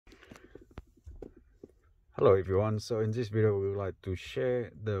Hello everyone, so in this video we would like to share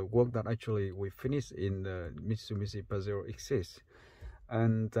the work that actually we finished in the Mitsubishi Pajero XS.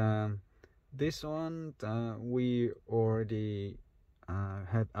 And this one we already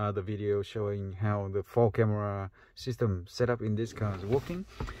had other video showing how the 4-camera system setup in this car is working,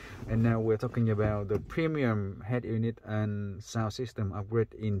 and now we're talking about the premium head unit and sound system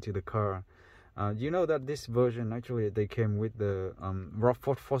upgrade into the car. You know that this version actually they came with the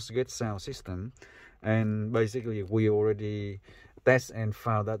ROCKFORD FOSGATE Sound System, and basically we already test and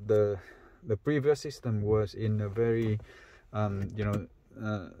found that the previous system was in a very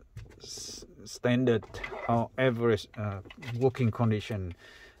standard or average working condition.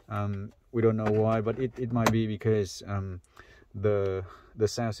 We don't know why, but it might be because the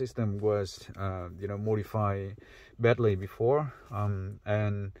sound system was modified badly before,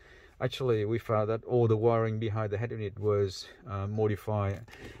 and actually we found that all the wiring behind the head unit was modified,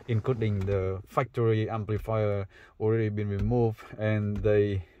 including the factory amplifier already been removed, and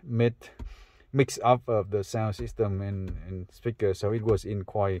they mix up of the sound system and speakers, so it was in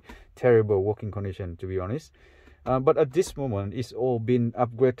quite terrible working condition, to be honest. But at this moment it's all been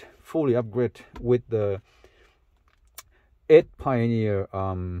fully upgraded with the 8 Pioneer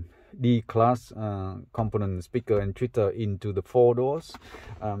D-class component speaker and tweeter into the 4 doors.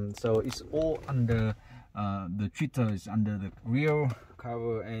 So it's all under the tweeter is under the rear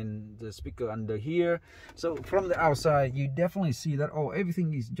cover and the speaker under here. So from the outside you definitely see that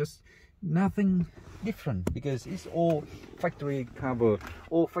everything is just nothing different, because it's all factory cover,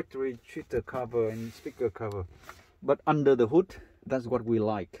 all factory tweeter cover and speaker cover. But under the hood, that's what we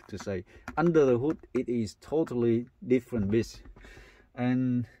like to say, under the hood it is totally different beast.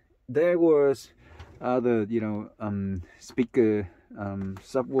 And there was other speaker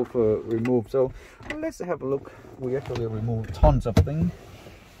subwoofer removed. So let's have a look. We actually removed tons of things.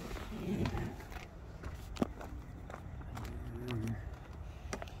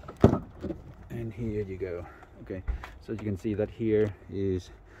 And here you go. Okay, so you can see that here is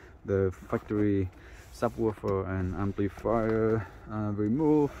the factory subwoofer and amplifier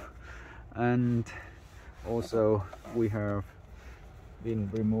removed, and also we have been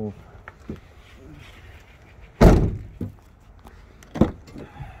removed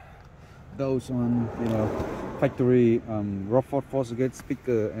those on factory ROCKFORD FOSGATE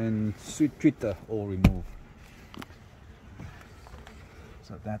speaker and suite tweeter, all removed.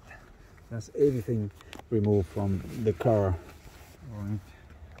 So that's everything removed from the car. All right.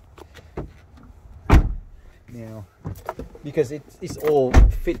 Now, because it's all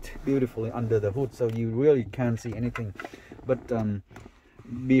fit beautifully under the hood, so you really can't see anything. But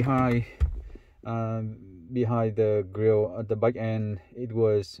behind the grill at the back end, it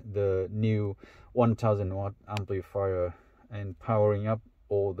was the new 1000 watt amplifier and powering up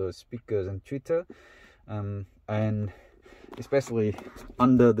all the speakers and tweeter, and especially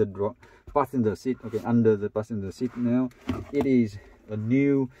under the passenger seat. Okay, under the passenger seat now it is a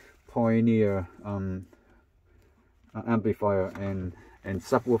new Pioneer amplifier and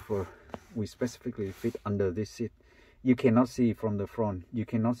subwoofer we specifically fit under this seat. You cannot see from the front, you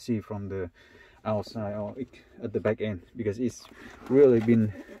cannot see from the outside or at the back end, because it's really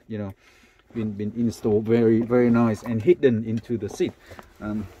been been installed very nice and hidden into the seat.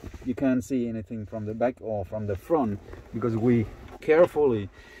 You can't see anything from the back or from the front because we carefully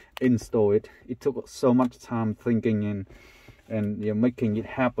install it. It took so much time thinking and making it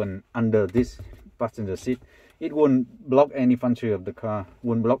happen under this passenger seat. It won't block any function of the car,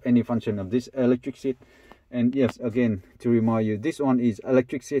 won't block any function of this electric seat. And yes, again, to remind you, this one is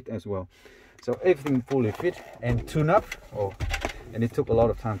electric seat as well. So everything fully fit and tune up. And it took a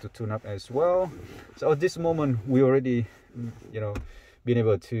lot of time to tune up as well. So at this moment we already been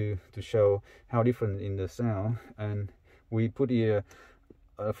able to show how different in the sound, and we put here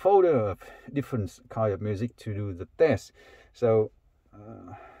a folder of different kind of music to do the test. So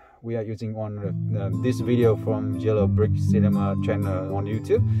we are using this video from Yellow Brick Cinema channel on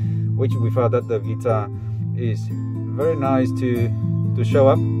YouTube, which we found that the guitar is very nice to show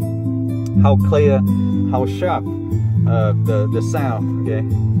up how clear, how sharp the sound. Okay,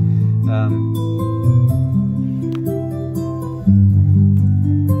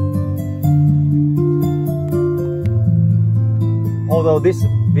 although this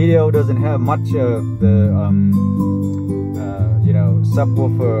video doesn't have much of the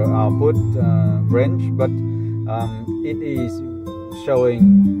subwoofer output range, but it is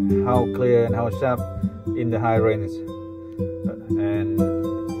showing how clear and how sharp in the high range, and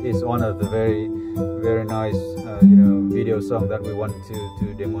it's one of the very nice video song that we want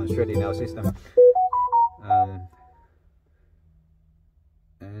to demonstrate in our system.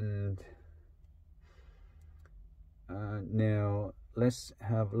 And Now let's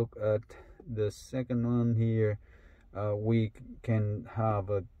have a look at the second one here. We can have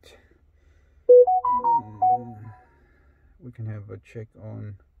a check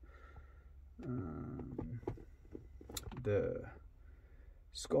on the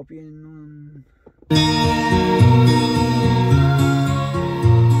Scorpion one.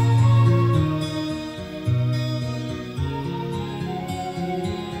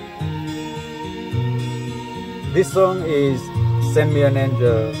 This song is Send Me an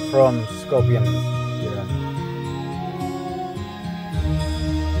Angel from Scorpions. Yeah.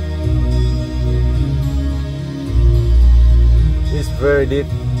 It's very deep,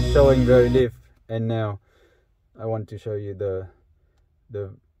 showing very deep. And now I want to show you the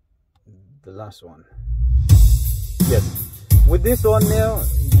last one. Yes, with this one now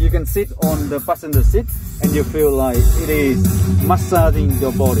you can sit on the passenger seat and you feel like it is massaging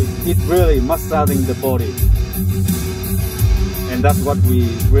your body. It really massaging the body, and that's what we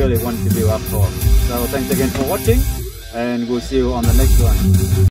really want to do up for. So thanks again for watching, and we'll see you on the next one.